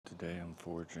Today I'm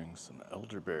foraging some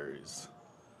elderberries.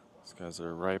 These guys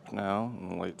are ripe now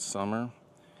in late summer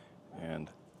and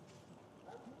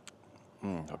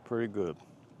they're pretty good.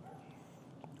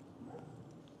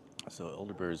 So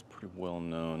elderberry is pretty well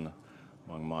known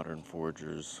among modern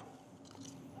foragers,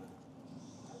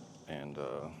 and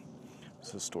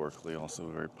it's historically also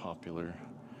very popular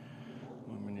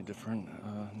among many different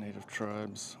native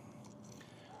tribes.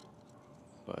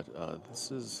 But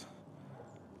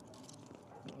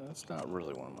it's not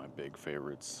really one of my big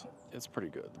favorites. It's pretty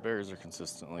good. The berries are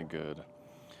consistently good.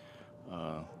 They're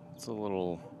a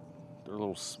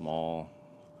little small,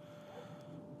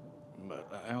 but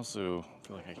I also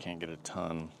feel like I can't get a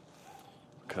ton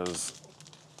because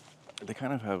they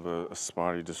kind of have a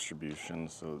spotty distribution.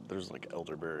 So there's like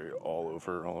elderberry all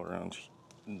around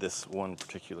this one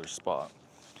particular spot.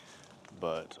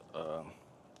 But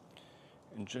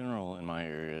in general, in my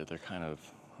area, they're kind of,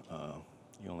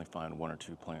 you only find one or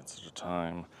two plants at a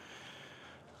time,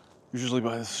 usually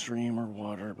by the stream or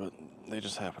water, but they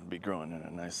just happen to be growing in a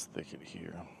nice thicket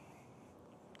here.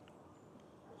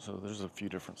 So there's a few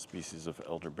different species of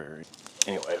elderberry.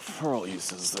 Anyway, for all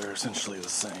uses, they're essentially the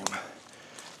same.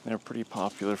 They're a pretty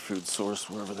popular food source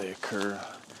wherever they occur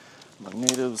among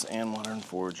natives and modern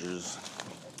foragers.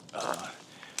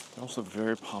 They're also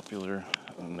very popular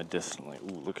medicinally.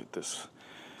 Ooh, look at this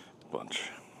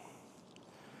bunch.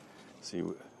 See,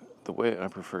 the way I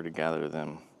prefer to gather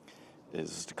them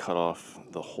is to cut off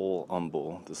the whole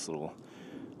umbel. This little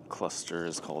cluster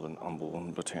is called an umbel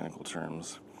in botanical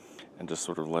terms, and just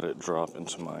sort of let it drop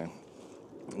into my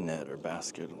net or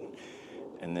basket.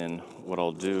 And then what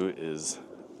I'll do is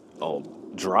I'll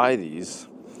dry these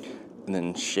and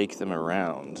then shake them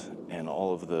around, and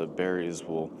all of the berries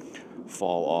will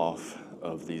fall off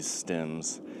of these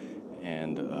stems.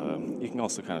 And you can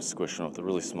also kind of squish them up. The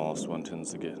really smallest one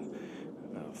tends to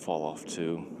fall off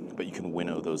too, but you can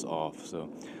winnow those off. So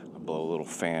I blow a little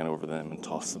fan over them and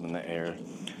toss them in the air.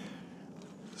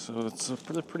 So it's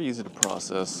pretty easy to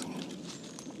process.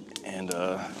 And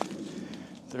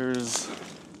there's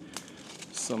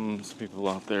some people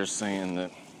out there saying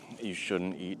that you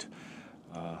shouldn't eat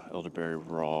elderberry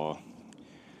raw.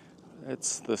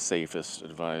 It's the safest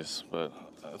advice, but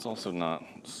it's also not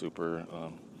super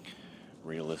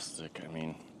realistic. I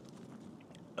mean,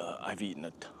 I've eaten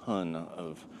a ton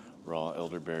of raw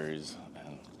elderberries,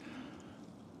 and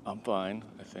I'm fine,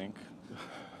 I think.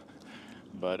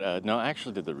 But no, I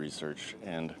actually did the research,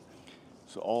 and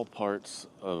so all parts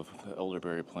of the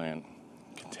elderberry plant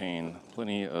contain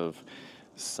plenty of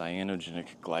cyanogenic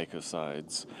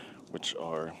glycosides, which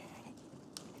are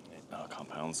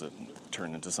compounds that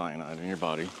turn into cyanide in your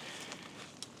body.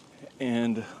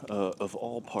 And of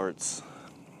all parts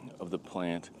of the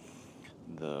plant,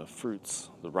 the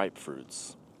ripe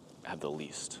fruits, have the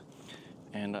least.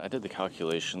 And I did the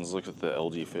calculations, looked at the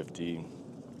LD50,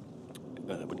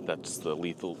 that's the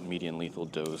median lethal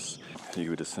dose.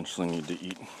 You would essentially need to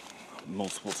eat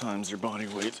multiple times your body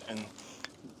weight in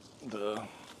the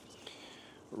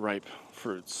ripe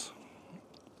fruits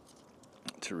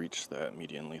to reach that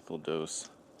median lethal dose.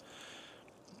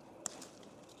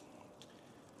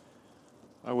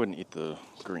 I wouldn't eat the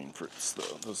green fruits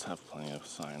though. Those have plenty of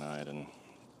cyanide, and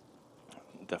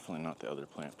definitely not the other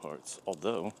plant parts.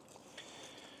 Although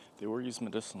they were used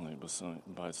medicinally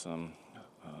by some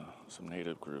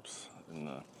native groups.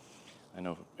 I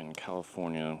know in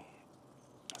California,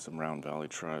 some Round Valley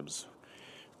tribes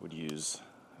would use,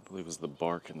 I believe it was the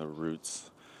bark and the roots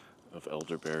of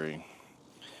elderberry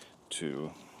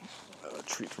to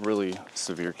treat really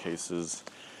severe cases.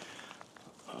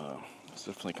 It's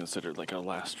definitely considered like a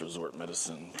last resort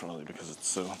medicine, probably because it's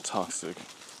so toxic.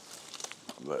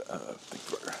 But I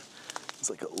think it's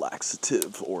like a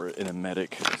laxative or an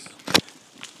emetic,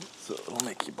 so it'll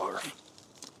make you barf.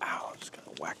 Ow, just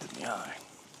got whacked in the eye.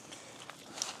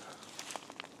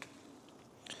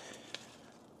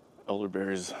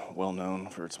 Elderberry is well known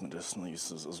for its medicinal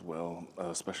uses as well,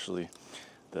 especially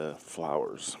the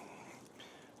flowers.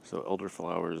 So elder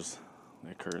flowers,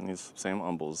 they occur in these same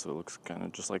umbels, so it looks kind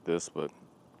of just like this, but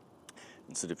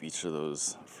instead of each of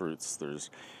those fruits, there's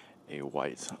a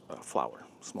white flower,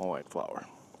 small white flower.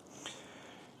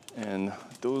 And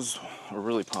those are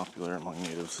really popular among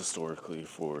natives historically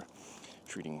for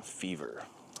treating fever.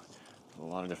 A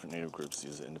lot of different native groups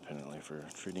use it independently for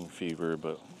treating fever,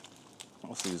 but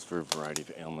also used for a variety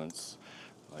of ailments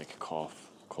like cough,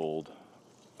 cold,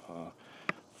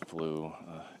 flu,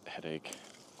 headache.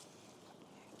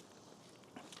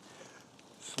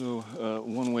 So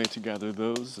one way to gather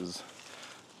those is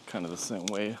kind of the same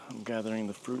way I'm gathering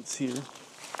the fruits here,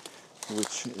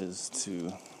 which is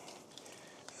to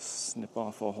snip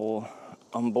off a whole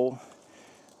umbel,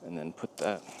 and then put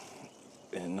that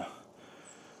in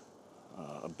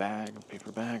a bag, a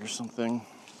paper bag or something.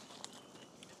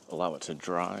 Allow it to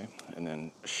dry, and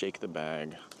then shake the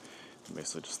bag.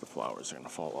 Basically just the flowers are going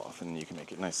to fall off, and you can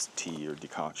make a nice tea or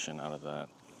decoction out of that.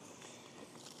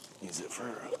 Use it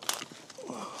for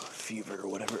fever or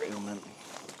whatever ailment.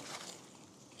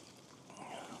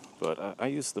 But I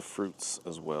use the fruits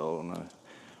as well, and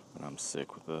when I'm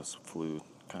sick with this flu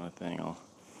kind of thing, I'll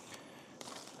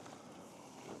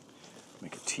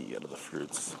make a tea out of the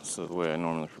fruits. So the way I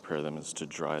normally prepare them is to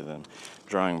dry them.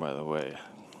 Drying, by the way,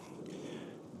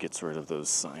 gets rid of those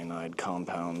cyanide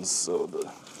compounds, so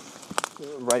the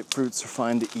ripe fruits are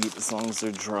fine to eat as long as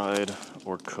they're dried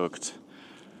or cooked.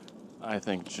 I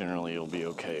think generally you'll be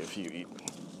okay if you eat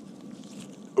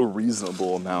a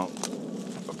reasonable amount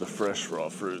of the fresh raw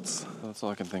fruits. That's all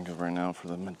I can think of right now for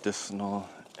the medicinal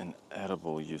and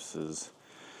edible uses.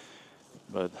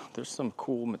 But there's some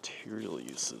cool material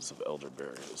uses of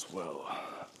elderberry as well.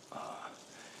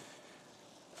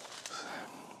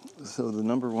 So the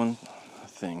number one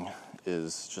thing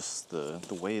is just the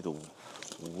way the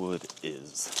wood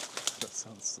is. That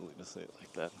sounds silly to say it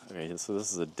like that. Okay, so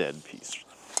this is a dead piece.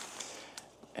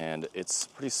 And it's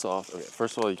pretty soft. Okay,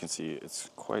 first of all, you can see it's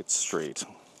quite straight.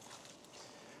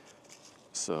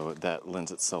 So that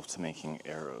lends itself to making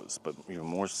arrows. But even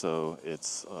more so,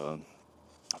 it's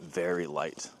very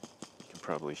light. You can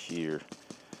probably hear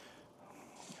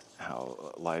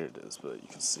how light it is, but you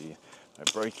can see I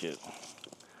break it,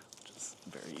 which is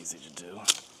very easy to do.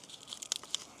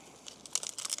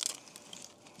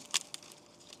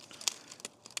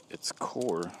 Its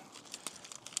core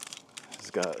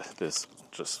has got this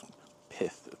just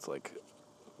pith. It's like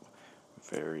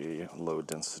very low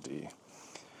density,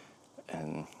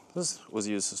 and this was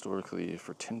used historically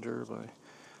for tinder by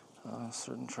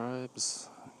certain tribes.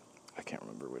 I can't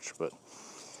remember which, but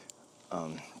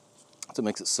so it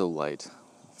makes it so light.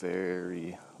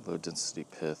 Very low density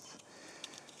pith.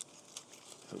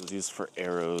 It was used for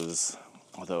arrows,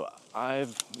 although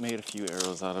I've made a few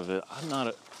arrows out of it. I'm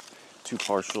not too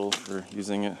partial for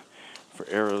using it for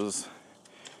arrows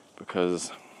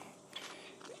because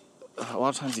a lot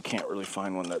of times you can't really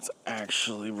find one that's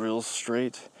actually real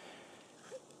straight.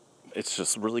 It's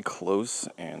just really close,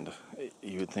 and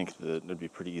you would think that it'd be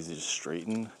pretty easy to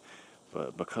straighten,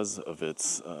 but because of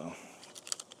its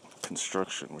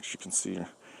construction, which you can see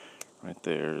right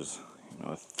there, is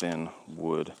a thin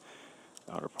wood,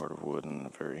 outer part of wood, and a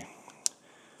very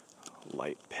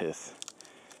light pith.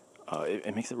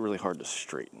 It makes it really hard to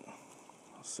straighten.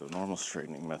 So normal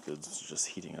straightening methods, just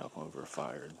heating it up over a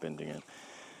fire and bending it,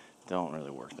 don't really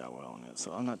work that well in it.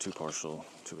 So I'm not too partial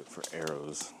to it for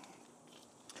arrows.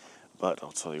 But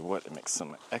I'll tell you what, it makes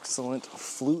some excellent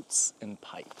flutes and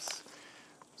pipes.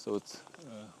 So it's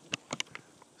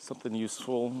something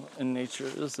useful in nature.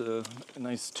 Is a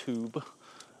nice tube.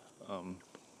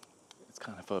 It's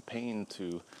kind of a pain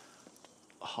to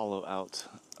hollow out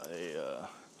a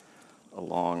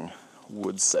long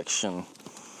wood section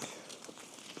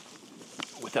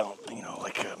without,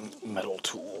 like metal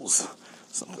tools,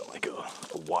 something like a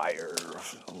wire or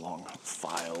a long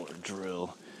file or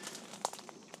drill.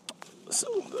 So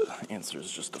the answer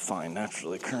is just to find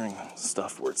naturally occurring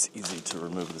stuff where it's easy to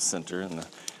remove the center, and the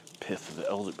pith of the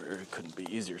elderberry couldn't be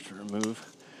easier to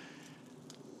remove.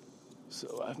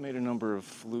 So I've made a number of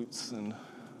flutes and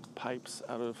pipes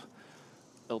out of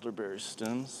elderberry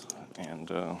stems, and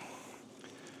they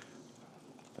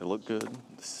look good.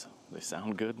 They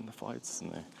sound good in the flights,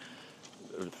 and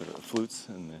the flutes,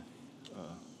 and they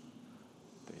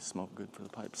smoke good for the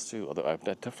pipes too. Although I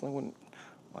definitely wouldn't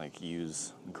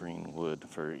use green wood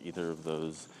for either of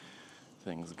those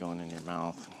things going in your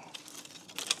mouth.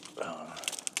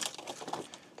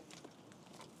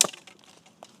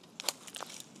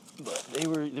 But they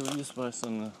were used by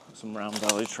some Round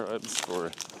Valley tribes for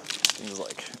things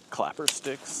like clapper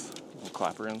sticks, a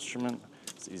clapper instrument.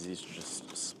 It's easy to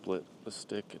just split the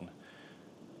stick, and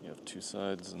you have two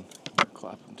sides and you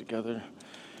clap them together.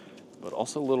 But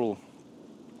also little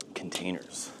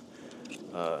containers.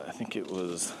 I think it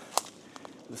was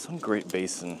some Great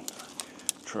Basin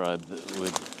tribe that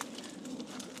would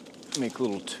make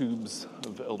little tubes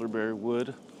of elderberry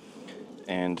wood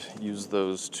and use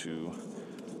those to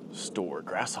store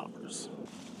grasshoppers.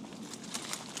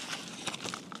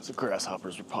 So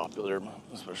grasshoppers were popular,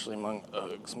 especially among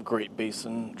some Great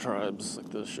Basin tribes like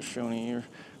the Shoshone or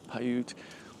Paiute.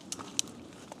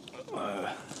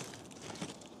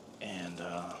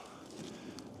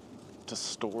 To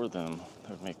store them, they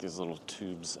would make these little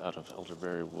tubes out of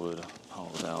elderberry wood,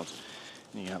 hollowed out,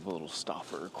 and you have a little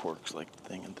stopper, cork-like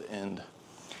thing at the end.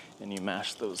 and you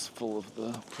mash those full of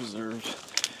the preserved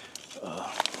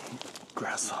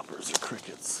grasshoppers or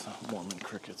crickets, Mormon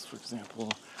crickets, for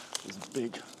example, those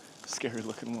big,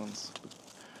 scary-looking ones.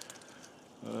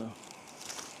 Look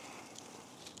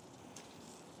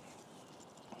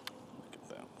at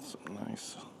that, some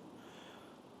nice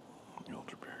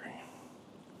elderberry.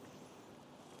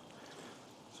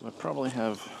 So I probably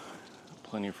have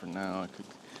plenty for now. I could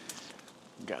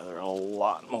gather a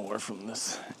lot more from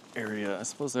this area. I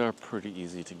suppose they are pretty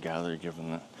easy to gather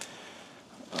given that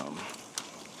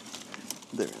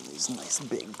they're in these nice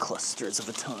big clusters of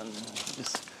a ton. And you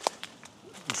just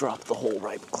drop the whole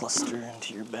ripe cluster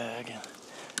into your bag.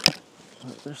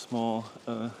 But they're small.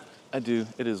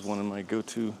 It is one of my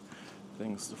go-to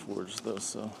things to forage though,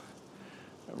 so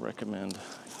I recommend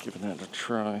giving it a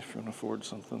try if you want to forage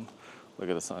something. Look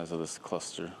at the size of this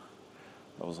cluster.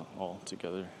 That was all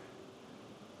together.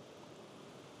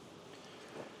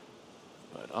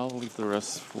 But I'll leave the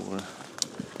rest for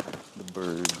the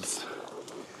birds.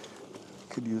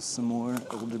 Could use some more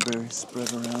elderberry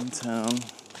spread around town.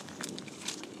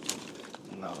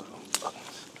 No,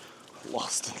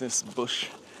 lost in this bush.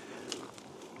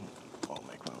 I'll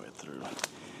make my way through.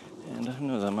 And who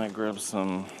knows, I might grab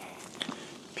some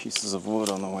pieces of wood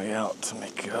on the way out to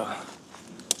make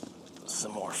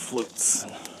some more flutes.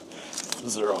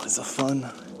 Those are always a fun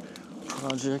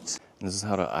project. And this is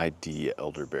how to ID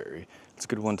elderberry. It's a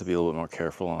good one to be a little bit more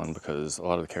careful on because a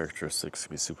lot of the characteristics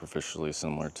can be superficially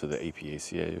similar to the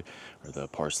Apiaceae or the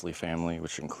parsley family,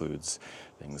 which includes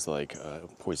things like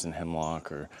poison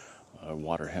hemlock or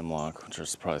water hemlock, which are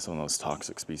probably some of the most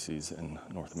toxic species in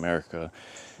North America.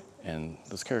 And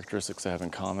those characteristics they have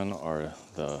in common are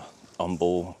the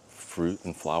umbel fruit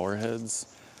and flower heads.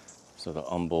 So the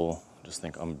umbel, just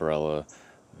think umbrella,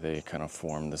 they kind of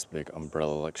form this big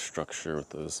umbrella-like structure with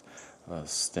those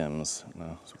stems, sort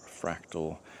of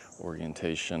fractal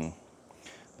orientation.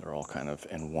 They're all kind of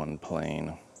in one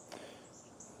plane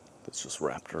that's just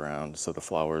wrapped around. So the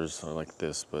flowers are like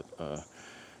this, but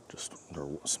just they're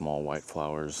small white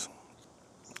flowers.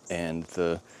 And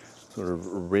the sort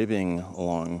of ribbing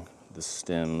along the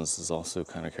stems is also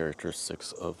kind of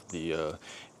characteristics of the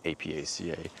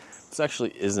Apiaceae. This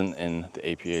actually isn't in the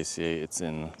Apiaceae, it's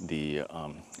in the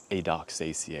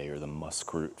Adoxaceae or the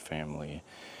muskroot family.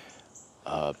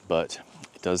 But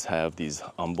it does have these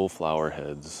umbel flower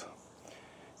heads,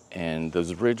 and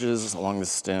those ridges along the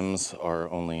stems are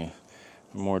only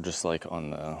more just like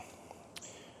on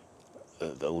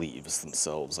the leaves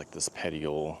themselves, like this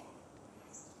petiole,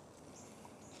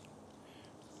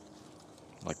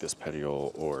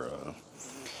 or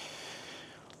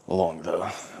along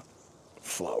the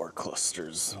flower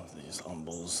clusters of these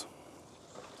umbels.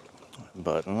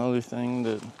 But another thing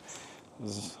that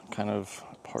is kind of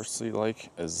parsley-like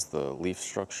is the leaf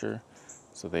structure.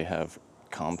 So they have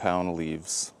compound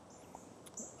leaves,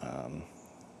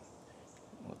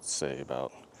 let's say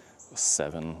about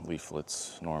 7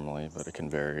 leaflets normally, but it can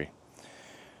vary.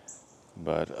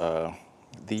 But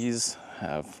these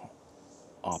have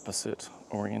opposite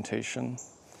orientation.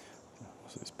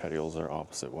 So these petioles are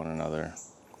opposite one another.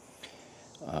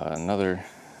 Another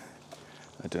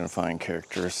identifying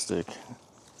characteristic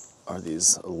are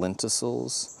these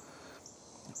lenticels.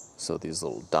 So these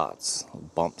little dots,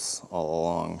 bumps all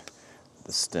along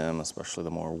the stem, especially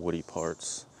the more woody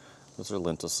parts. Those are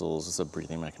lenticels. It's a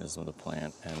breathing mechanism of the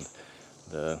plant, and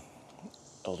the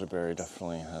elderberry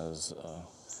definitely has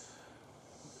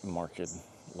marked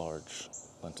large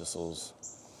lenticels.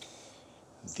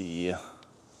 The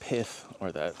pith,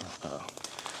 or that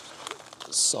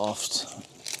soft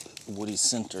woody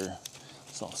center,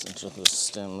 soft center of the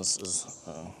stems, is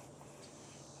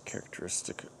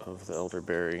characteristic of the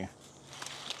elderberry,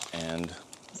 and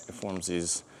it forms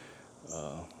these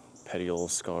petiole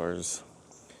scars,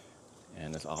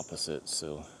 and it's opposite.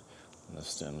 So in the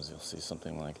stems you'll see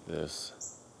something like this.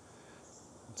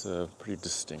 It's a pretty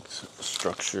distinct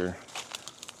structure.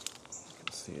 You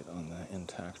can see it on the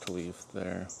intact leaf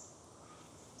there.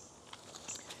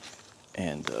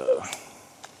 And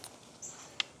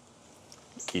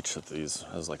each of these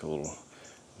has like a little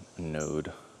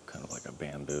node, kind of like a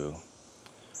bamboo.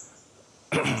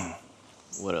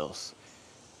 What else?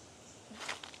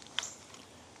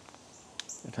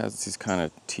 It has these kind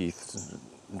of teeth,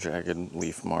 jagged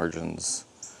leaf margins.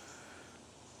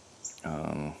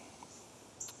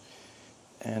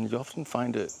 And you often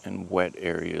find it in wet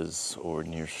areas or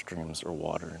near streams or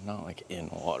water. Not like in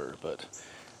water, but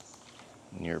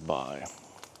nearby.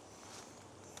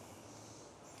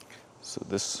 So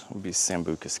this would be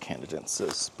Sambucus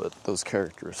canadensis, but those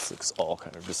characteristics all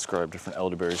kind of describe different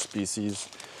elderberry species.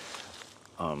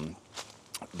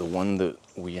 The one that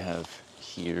we have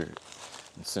here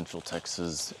in central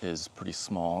Texas is pretty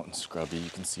small and scrubby. You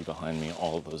can see behind me,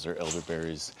 all of those are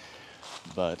elderberries.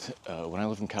 But when I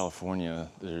live in California,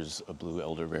 there's a blue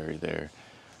elderberry there,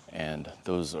 and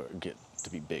those get to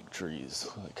be big trees,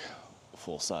 like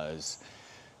full-size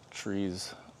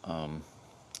trees, and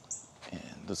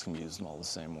those can be used in all the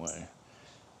same way.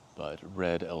 But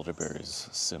red elderberries,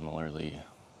 similarly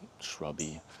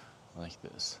shrubby, like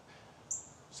this.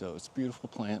 So it's a beautiful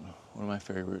plant, one of my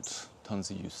favorites,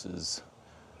 tons of uses.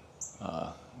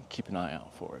 Keep an eye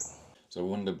out for it. So I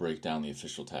wanted to break down the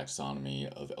official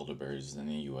taxonomy of elderberries in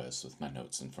the US with my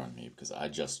notes in front of me because I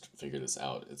just figured this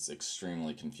out. It's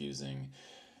extremely confusing,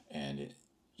 and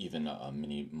even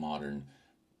many modern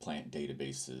plant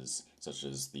databases, such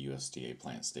as the USDA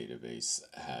Plants Database,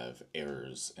 have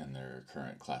errors in their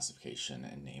current classification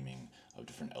and naming of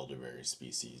different elderberry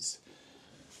species.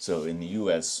 So in the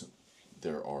US,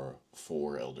 there are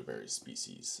 4 elderberry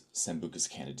species: Sambucus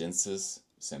canadensis,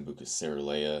 Sambucus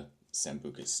cerulea,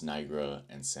 Sambucus nigra,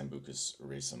 and Sambucus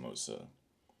racemosa.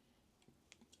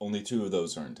 Only 2 of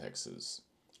those are in Texas: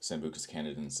 Sambucus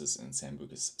canadensis and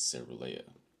Sambucus cerulea.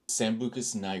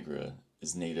 Sambucus nigra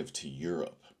is native to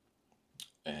Europe,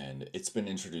 and it's been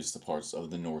introduced to parts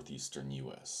of the northeastern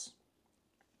US.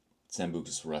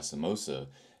 Sambucus racemosa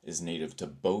is native to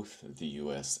both the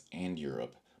US and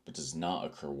Europe, but does not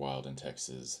occur wild in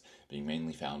Texas, being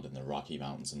mainly found in the Rocky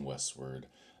Mountains and westward,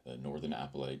 the northern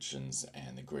Appalachians,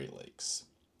 and the Great Lakes.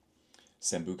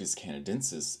 Sambucus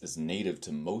canadensis is native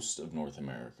to most of North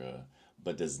America,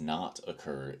 but does not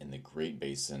occur in the Great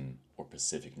Basin or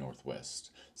Pacific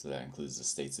Northwest, so that includes the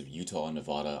states of Utah,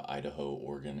 Nevada, Idaho,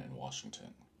 Oregon, and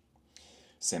Washington.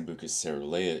 Sambucus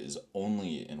cerulea is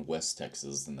only in West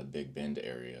Texas in the Big Bend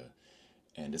area,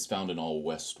 and is found in all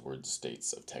westward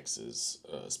states of Texas,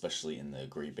 especially in the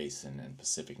Great Basin and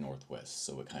Pacific Northwest,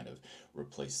 so it kind of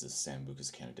replaces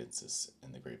Sambucus canadensis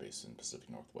in the Great Basin, Pacific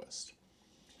Northwest.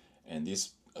 And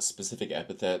these specific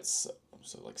epithets,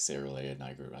 so like cerulea,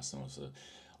 nigra, racemosa,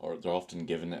 they're often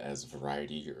given as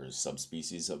variety or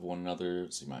subspecies of one another.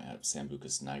 So you might have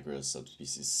Sambucus nigra,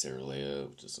 subspecies cerulea,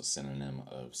 which is a synonym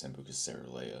of Sambucus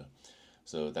cerulea.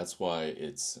 So that's why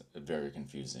it's very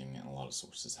confusing, and a lot of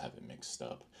sources have it mixed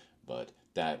up. But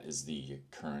that is the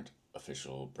current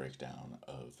official breakdown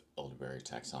of elderberry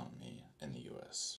taxonomy in the US.